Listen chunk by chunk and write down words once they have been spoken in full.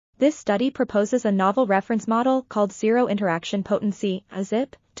This study proposes a novel reference model called Zero Interaction Potency,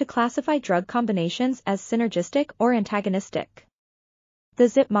 ZIP, to classify drug combinations as synergistic or antagonistic. The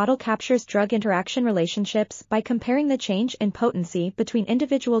ZIP model captures drug interaction relationships by comparing the change in potency between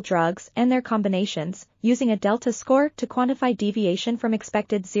individual drugs and their combinations, using a delta score to quantify deviation from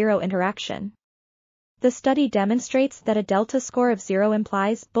expected zero interaction. The study demonstrates that a delta score of 0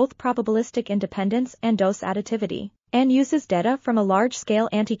 implies both probabilistic independence and dose additivity, and uses data from a large-scale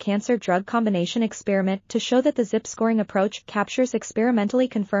anti-cancer drug combination experiment to show that the ZIP scoring approach captures experimentally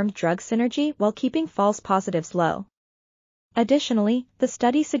confirmed drug synergy while keeping false positives low. Additionally, the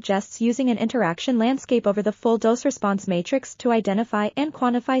study suggests using an interaction landscape over the full dose-response matrix to identify and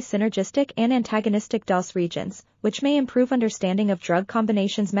quantify synergistic and antagonistic dose regions, which may improve understanding of drug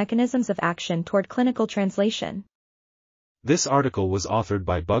combinations' mechanisms of action toward clinical translation. This article was authored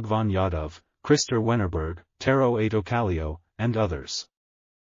by Bhagwan Yadav, Krister Wennerberg, Tero Aittokallio, and others.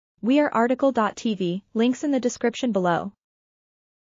 We are RTCLTV, links in the description below.